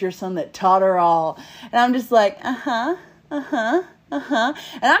a preacher's son that taught her all. And I'm just like, And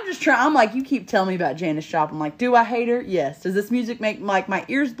I'm just I'm like, you keep telling me about Janis Joplin. I'm like, do I hate her? Yes. Does this music make like my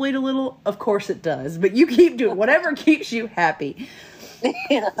ears bleed a little? Of course it does. But you keep doing whatever keeps you happy.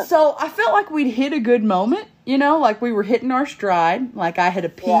 Yeah. So I felt like we'd hit a good moment, you know, like we were hitting our stride, like I had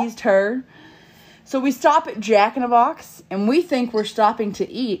appeased her. So we stop at Jack in the Box, and we think we're stopping to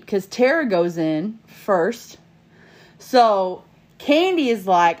eat because Tara goes in first. So Candy is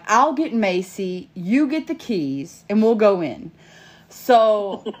like, I'll get Macy, you get the keys, and we'll go in.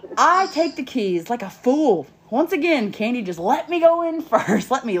 So I take the keys like a fool. Once again, Candy just let me go in first.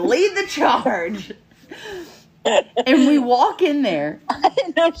 Let me lead the charge. And we walk in there. I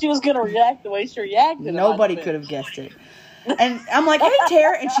didn't know she was going to react the way she reacted. Nobody could have guessed it. And I'm like, hey,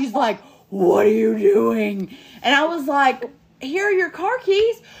 Tara. And she's like, what are you doing? And I was like, here are your car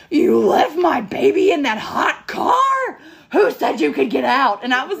keys. You left my baby in that hot car? Who said you could get out?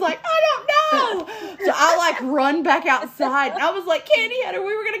 And I was like, I don't know. So I like run back outside. And I was like, Candy had her.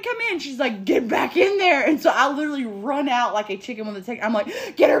 We were going to come in. She's like, get back in there. And so I literally run out like a chicken with a ticket. I'm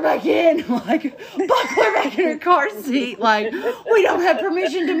like, get her back in. Like, buckle her back in her car seat. Like, we don't have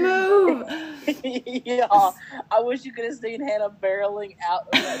permission to move. Yeah. I wish you could have seen Hannah barreling out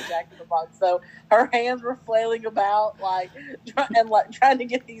of that Jack in the Box. So her hands were flailing about, trying to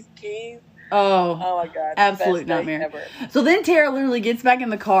get these keys. Oh my God. Absolute nightmare. Ever. So then Tara literally gets back in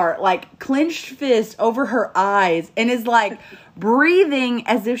the car, like clenched fist over her eyes, and is like breathing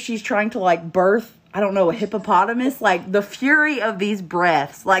as if she's trying to like birth, I don't know, a hippopotamus. Like the fury of these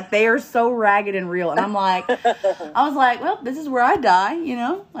breaths, like they are so ragged and real. And I'm like, I was like, well, this is where I die, you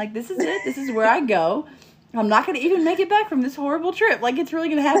know, like this is it. This is where I go. I'm not going to even make it back from this horrible trip. Like, it's really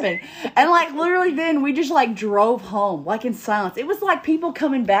going to happen. And, like, literally then we just, like, drove home, like, in silence. It was like people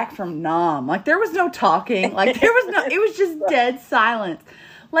coming back from Nam. Like, there was no talking. Like, there was no, it was just dead silence.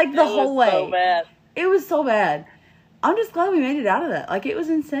 Like, the whole way. So bad. It was so bad. I'm just glad we made it out of that. Like, it was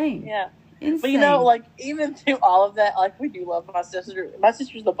insane. Yeah. Insane. But, you know, like, even through all of that, like, we do love my sister. My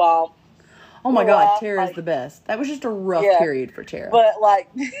sister's the bomb. Oh my God, laugh, Tara is like, the best. That was just a rough Yeah. period for Tara. but like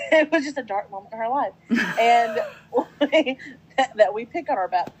it was just a dark moment in her life, and that we pick on her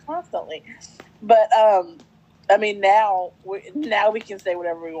about constantly. But I mean, now we can say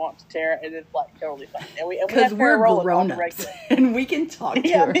whatever we want to Tara, and it's like totally fine. And we Because have Tara we're rolling on grown the ups regular. and we can talk to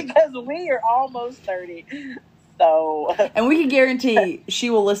Yeah, her. because we are almost 30. So And we can guarantee she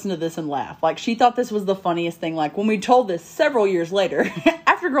will listen to this and laugh. Like, she thought this was the funniest thing. Like, when we told this several years later,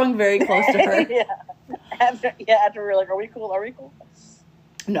 after growing very close to her. yeah. After we're like, are we cool? Are we cool?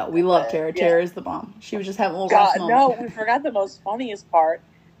 No, we love Tara. Yeah. Tara is the bomb. She was just having a little God, rough no, moment. we forgot the most funniest part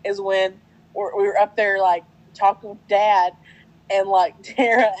is when we were up there, like, talking with Dad, and, like,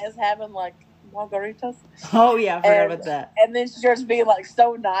 Tara is having, like, margaritas. Oh, yeah, I forgot about that. And then she starts being, like,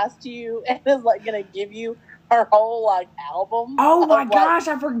 so nice to you and is, like, going to give you her whole, like, album. Oh, my of, gosh,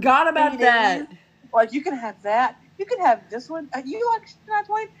 like, I forgot about CDs. that. Like, you can have that. You can have this one. You like Shania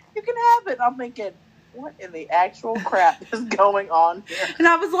Twain? You can have it. I'm thinking, what in the actual crap is going on here? And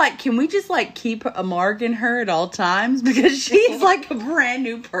I was like, can we just, like, keep a mark in her at all times? Because she's, like, a brand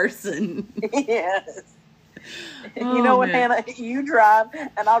new person. Yes. Oh, You know what, man. Hannah? You drive,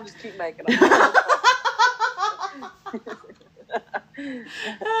 and I'll just keep making them.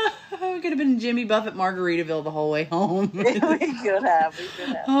 We could have been Jimmy Buffett Margaritaville the whole way home. we could have.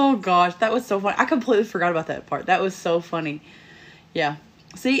 Oh, gosh, that was so funny. I completely forgot about that part. That was so funny. Yeah.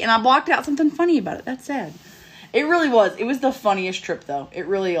 See, and I blocked out something funny about it. That's sad. It really was. It was the funniest trip, though. It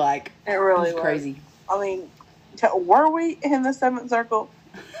really, like, It really was crazy. I mean, were we in the seventh circle?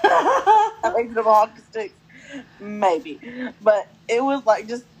 I think the hockey sticks. Maybe. But it was, like,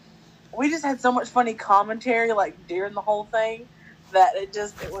 we just had so much funny commentary, like, during the whole thing, that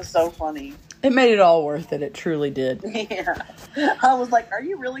it was so funny. It made it all worth it. It truly did. Yeah. I was like, are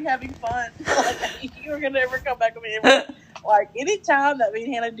you really having fun? Like, you were going to ever come back with me ever? Like, anytime that me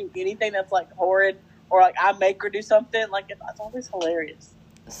and Hannah do anything that's, like, horrid, or, like, I make her do something, like, it's always hilarious.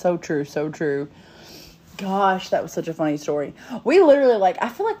 So true, so true. Gosh, that was such a funny story. We literally, like, I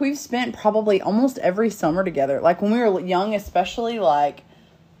feel like we've spent probably almost every summer together. Like, when we were young especially, like,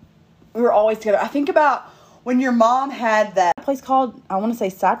 we were always together. I think about when your mom had that place called, I want to say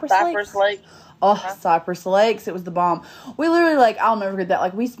Cypress Lake. Oh, Cypress Lakes. It was the bomb. We literally, like, I'll never forget that.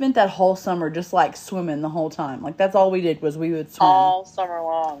 Like, we spent that whole summer just, like, swimming the whole time. Like, that's all we did was we would swim. All summer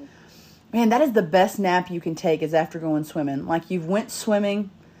long. Man, that is the best nap you can take is after going swimming. Like, you've went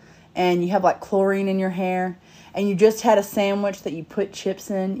swimming and you have, like, chlorine in your hair and you just had a sandwich that you put chips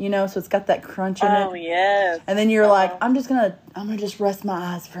in, you know, so it's got that crunch in it. Oh, yes. And then you're like, I'm gonna just rest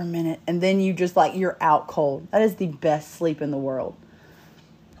my eyes for a minute. And then you just, like, you're out cold. That is the best sleep in the world.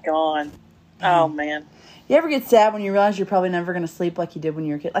 Gone. Oh, man. You ever get sad when you realize you're probably never going to sleep like you did when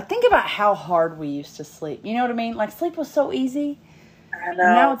you were a kid? Like, think about how hard we used to sleep. You know what I mean? Like, sleep was so easy. I know. And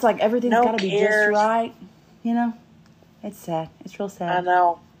now it's like everything's No got to be just cares. right. You know? It's sad. It's real sad. I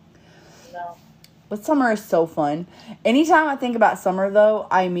know. No. But summer is so fun. Anytime I think about summer, though,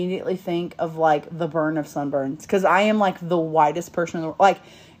 I immediately think of, like, the burn of sunburns. Because I am, like, the whitest person in the world. Like,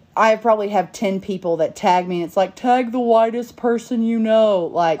 I probably have 10 people that tag me. And it's like, tag the whitest person you know.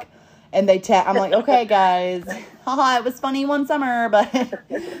 Like, and they tag. I'm like, okay, guys. Haha, it was funny one summer. But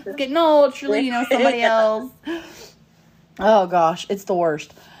it's getting old. Surely you know somebody else. Oh, gosh. It's the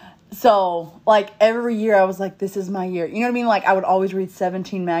worst. So, like, every year I was like, this is my year. You know what I mean? Like, I would always read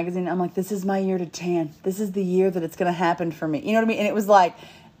 17 magazine. I'm like, this is my year to tan. This is the year that it's going to happen for me. You know what I mean? And it was like,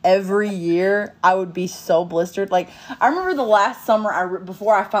 every year I would be so blistered. Like, I remember the last summer,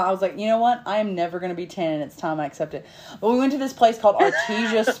 before I found, I was like, you know what? I am never going to be tan, and it's time I accept it. But we went to this place called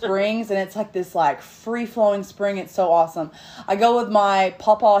Artesia Springs, and it's like this, like, free-flowing spring. It's so awesome. I go with my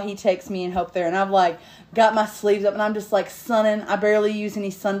papa. He takes me and Hope there, and I've, like, got my sleeves up, and I'm just, like, sunning. I barely use any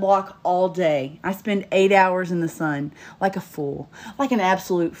sunblock all day. I spend 8 hours in the sun like a fool, like an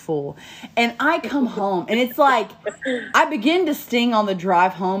absolute fool. And I come home, and it's like, I begin to sting on the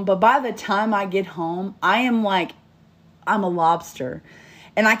drive home, but by the time I get home, I am like, I'm a lobster,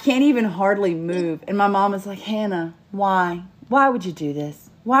 and I can't even hardly move. And my mom is like, Hannah, why? Why would you do this?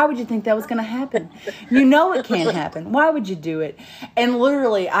 Why would you think that was going to happen? You know it can't happen. Why would you do it? And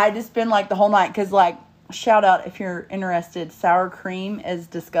literally, I just been like the whole night, because, like, shout out if you're interested, sour cream, as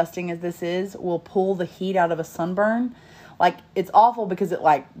disgusting as this is, will pull the heat out of a sunburn. Like, it's awful because it,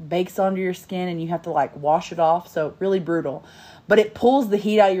 like, bakes onto your skin and you have to, like, wash it off. So, really brutal. But it pulls the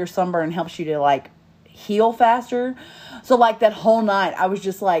heat out of your sunburn and helps you to, like, heal faster. So, like, that whole night, I was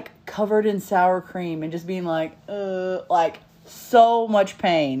just, like, covered in sour cream and just being like, so much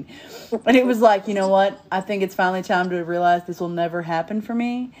pain. And it was like, you know what? I think it's finally time to realize this will never happen for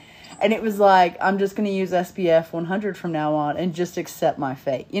me. And it was like, I'm just going to use SPF 100 from now on and just accept my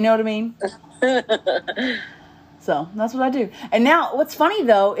fate. You know what I mean? So that's what I do. And now what's funny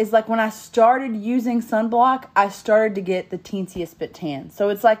though is like when I started using sunblock, I started to get the teensiest bit tan. So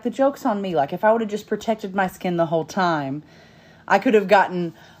it's like the joke's on me. Like if I would have just protected my skin the whole time, I could have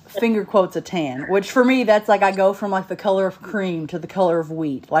gotten finger quotes a tan, which for me, that's like I go from like the color of cream to the color of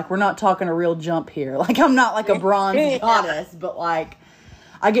wheat. Like we're not talking a real jump here. Like I'm not like a bronze goddess, but like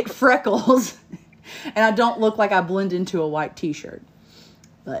I get freckles and I don't look like I blend into a white t-shirt.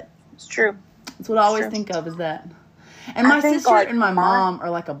 But it's true. That's what I always think of is that. And my sister and my mom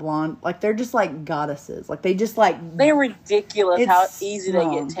are like a blonde. Like, they're just like goddesses. Like, they just like... They're ridiculous how easy they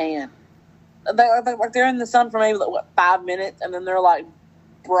get tan. They're in the sun for maybe, 5 minutes, and then they're like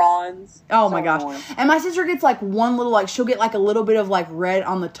bronze. Oh, my gosh. And my sister gets like one little, like, she'll get like a little bit of like red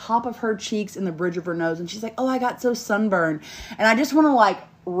on the top of her cheeks and the bridge of her nose. And she's like, oh, I got so sunburned. And I just want to like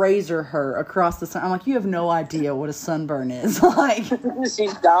razor her across the sun. I'm like, you have no idea what a sunburn is. Like...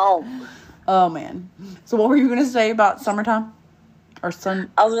 She's dumb. Oh, man. So what were you going to say about summertime? Or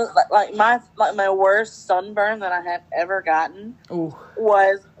sun? I was my worst sunburn that I have ever gotten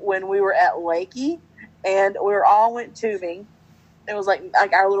was when we were at Lakey, and we all went tubing. It was like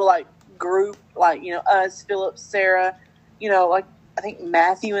our little like group, like, you know, us, Philip, Sarah, you know, like I think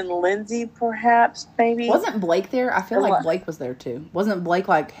Matthew and Lindsay, perhaps, maybe. Wasn't Blake there? I feel like Blake was there too. Wasn't Blake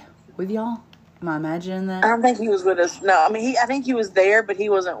like with y'all? Am I imagining that? I don't think he was with us. No, I mean, I think he was there, but he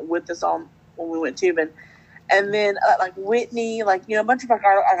wasn't with us when we went tubing. And then, like, Whitney, like, you know, a bunch of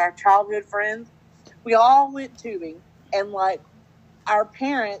our childhood friends, we all went tubing. And, like, our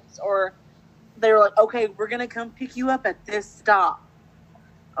parents, they were like, okay, we're going to come pick you up at this stop.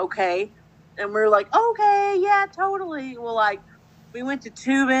 Okay? And we were like, okay, yeah, totally. Well, like, we went to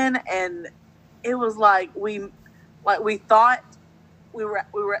tubing, and it was like, we thought we were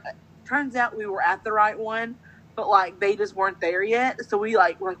turns out we were at the right one, but like they just weren't there yet. So we're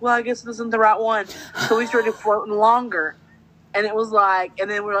like, well, I guess this isn't the right one. So we started floating longer, and it was like,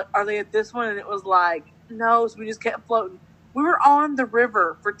 and then we're like, are they at this one? And it was like, no. So we just kept floating. We were on the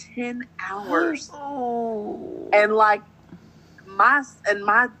river for 10 hours, and like my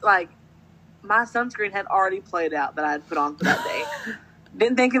sunscreen had already played out that I had put on for that day.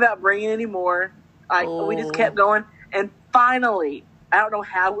 Didn't think about bringing any more. Like we just kept going, and finally, I don't know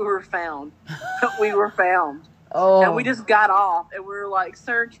how we were found, but we were found. And we just got off, and we were like,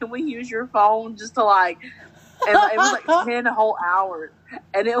 sir, can we use your phone just to like, and it was like 10 whole hours.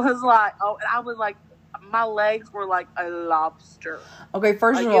 And it was like, and I was like, my legs were like a lobster. Okay,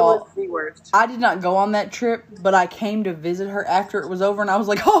 first of all, it was the worst. I did not go on that trip, but I came to visit her after it was over, and I was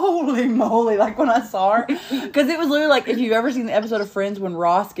like, holy moly, like when I saw her. Because it was literally like, if you've ever seen the episode of Friends when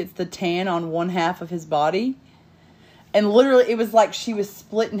Ross gets the tan on one half of his body. And literally, it was like she was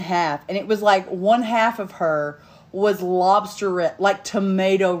split in half. And it was like one half of her was lobster red, like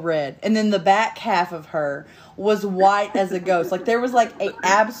tomato red. And then the back half of her was white as a ghost. Like there was like an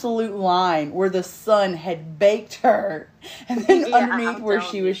absolute line where the sun had baked her. And then underneath where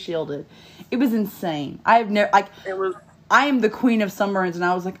she was shielded. It was insane. I have never, like, I am the queen of sunburns. And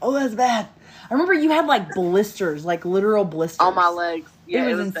I was like, oh, that's bad. I remember you had like blisters, like literal blisters. On my legs. Yeah,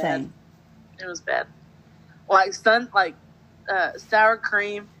 it was insane. Bad. It was bad. Like sour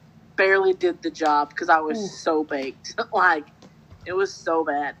cream barely did the job because I was so baked. Like it was so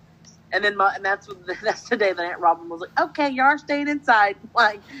bad. And then that's the day that Aunt Robin was like, "Okay, you are staying inside.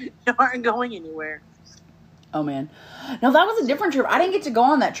 Like you aren't going anywhere." Oh man, no, that was a different trip. I didn't get to go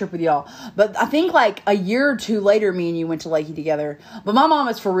on that trip with y'all, but I think like a year or two later, me and you went to Lakey together. But my mom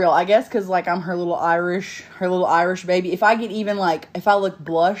is for real, I guess, because like I'm her little Irish baby. If I get even like, if I look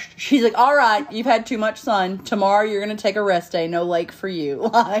blushed, she's like, "All right, you've had too much sun. Tomorrow you're gonna take a rest day. No lake for you.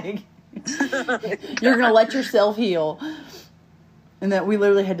 Like you're gonna let yourself heal." And that we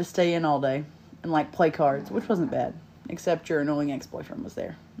literally had to stay in all day and like play cards, which wasn't bad, except your annoying ex-boyfriend was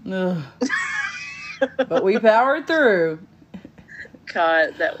there. Ugh. But we powered through.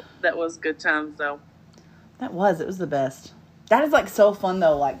 God, that was good times though. It was the best. That is like so fun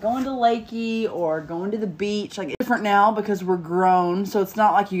though, like going to Lakey or going to the beach. Like it's different now because we're grown, so it's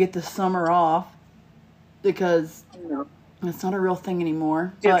not like you get the summer off because it's not a real thing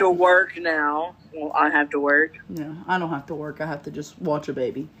anymore. You have to work now. Well, I have to work. No, I don't have to work. I have to just watch a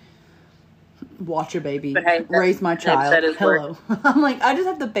baby. But hey, raise my child. Hello. I'm like, I just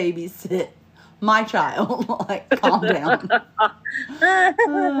have to babysit my child. Like, calm down.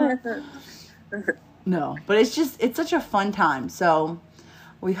 No, but it's such a fun time. So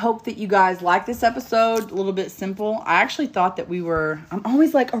we hope that you guys like this episode. A little bit simple. I actually thought that I'm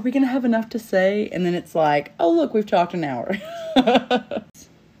always like, are we going to have enough to say? And then it's like, oh, look, we've talked an hour.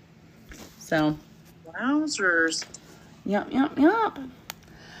 So. Wowzers. Yep.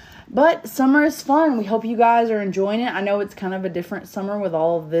 But summer is fun. We hope you guys are enjoying it. I know it's kind of a different summer with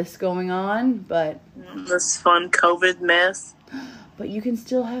all of this going on, but this fun COVID mess. But you can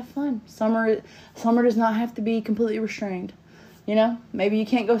still have fun. Summer does not have to be completely restrained. You know, maybe you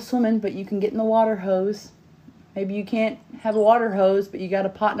can't go swimming, but you can get in the water hose. Maybe you can't have a water hose, but you got a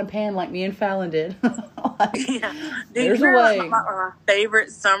pot and a pan like me and Fallon did. Yeah. There's a way. One of my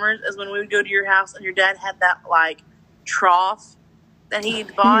favorite summers is when we would go to your house and your dad had that, like, trough that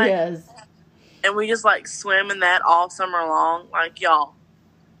he'd bought. Yes. And we just, like, swim in that all summer long. Like, y'all.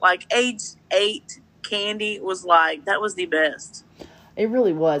 Like, age 8, Candy was like, that was the best. It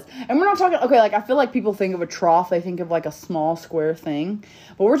really was. And we're not talking, okay, like, I feel like people think of a trough, they think of, like, a small square thing.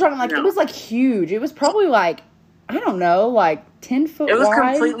 But we're talking, like, It was, like, huge. It was probably, like, I don't know, like 10 foot wide. It was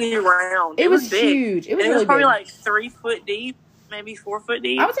completely round. It was big. huge. It was really really probably big. Like 3 foot deep, maybe 4 foot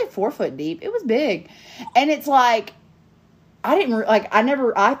deep. I would say 4 foot deep. It was big. And it's like,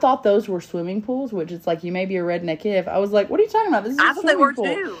 I thought those were swimming pools, which is like, you may be a redneck if. I was like, what are you talking about? This is I a thought they swimming were pool.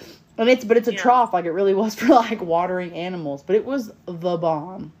 too. And it's a trough, like it really was for like watering animals. But it was the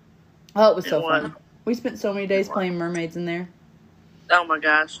bomb. Oh, it was so fun. We spent so many days playing mermaids in there. Oh my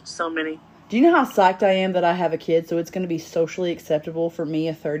gosh, so many. Do you know how psyched I am that I have a kid, so it's going to be socially acceptable for me,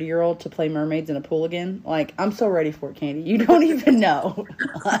 a 30-year-old, to play mermaids in a pool again? Like, I'm so ready for it, Candy. You don't even know.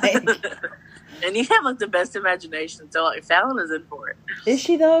 Like, and you have, like, the best imagination, so, like, Fallon is in for it. Is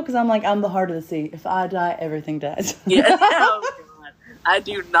she, though? Because I'm like, I'm the heart of the sea. If I die, everything dies. Yeah. Oh, God. I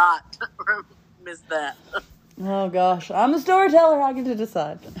do not miss that. Oh, gosh. I'm the storyteller. I get to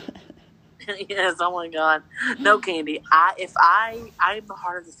decide. Yes, oh, my God. No, Candy. I'm the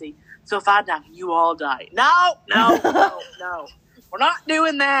heart of the sea. So if I die, you all die. No. We're not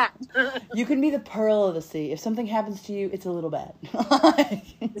doing that. You can be the pearl of the sea. If something happens to you, it's a little bad.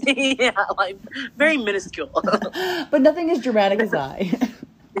 Yeah, like, very minuscule. But nothing as dramatic as I.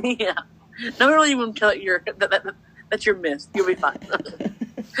 Yeah. No one really even tell you that you're missed. You'll be fine.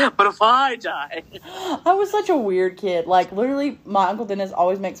 But if I die. I was such a weird kid. Like, literally, my Uncle Dennis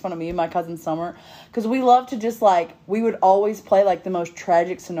always makes fun of me and my cousin Summer. Because we love to just, like, we would always play, like, the most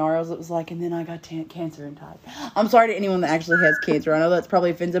tragic scenarios. It was like, and then I got cancer and died. I'm sorry to anyone that actually has cancer. I know that's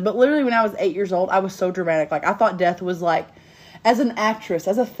probably offensive. But literally, when I was 8 years old, I was so dramatic. Like, I thought death was, like, as an actress,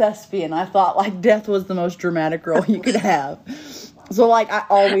 as a thespian, I thought, like, death was the most dramatic role you could have. So, like, I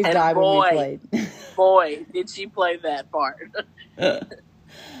always died when we played. Boy, did she play that part.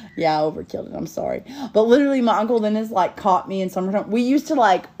 Yeah, I overkilled it. I'm sorry. But literally, my Uncle Dennis, like, caught me in summertime. We used to,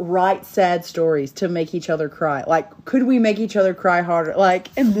 like, write sad stories to make each other cry. Like, could we make each other cry harder? Like,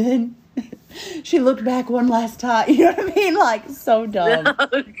 and then she looked back one last time. You know what I mean? Like, so dumb.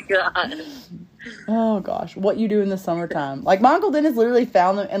 Oh, God. Oh, gosh. What you do in the summertime. Like, my Uncle Dennis literally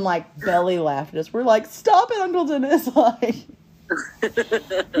found them and, like, belly laughed at us. We're like, stop it, Uncle Dennis. Like, he's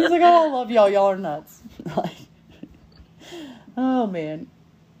like, oh, I love y'all. Y'all are nuts. Like, oh, man.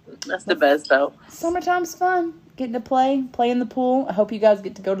 That's the best, though. Summertime's fun. Getting to play in the pool. I hope you guys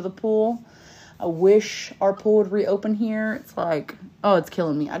get to go to the pool. I wish our pool would reopen here. It's like, oh, it's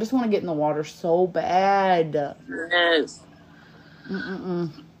killing me. I just want to get in the water so bad. Yes.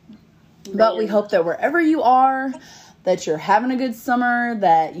 But we hope that wherever you are, that you're having a good summer,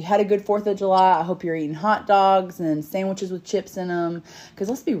 that you had a good 4th of July. I hope you're eating hot dogs and sandwiches with chips in them. Because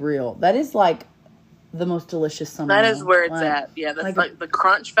let's be real. That is like the most delicious summer. That is where it's at. Yeah, that's like the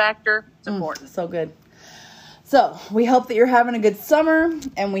crunch factor. It's important. So good. So we hope that you're having a good summer,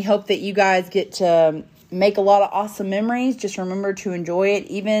 and we hope that you guys get to make a lot of awesome memories. Just remember to enjoy it,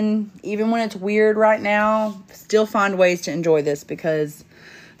 even when it's weird right now. Still find ways to enjoy this, because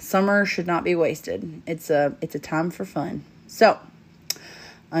summer should not be wasted. It's a time for fun. So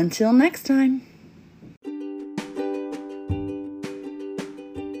until next time.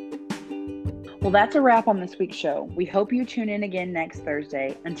 Well, that's a wrap on this week's show. We hope you tune in again next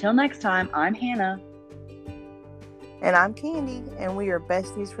Thursday. Until next time, I'm Hannah. And I'm Candy, and we are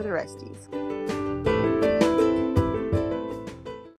besties for the resties.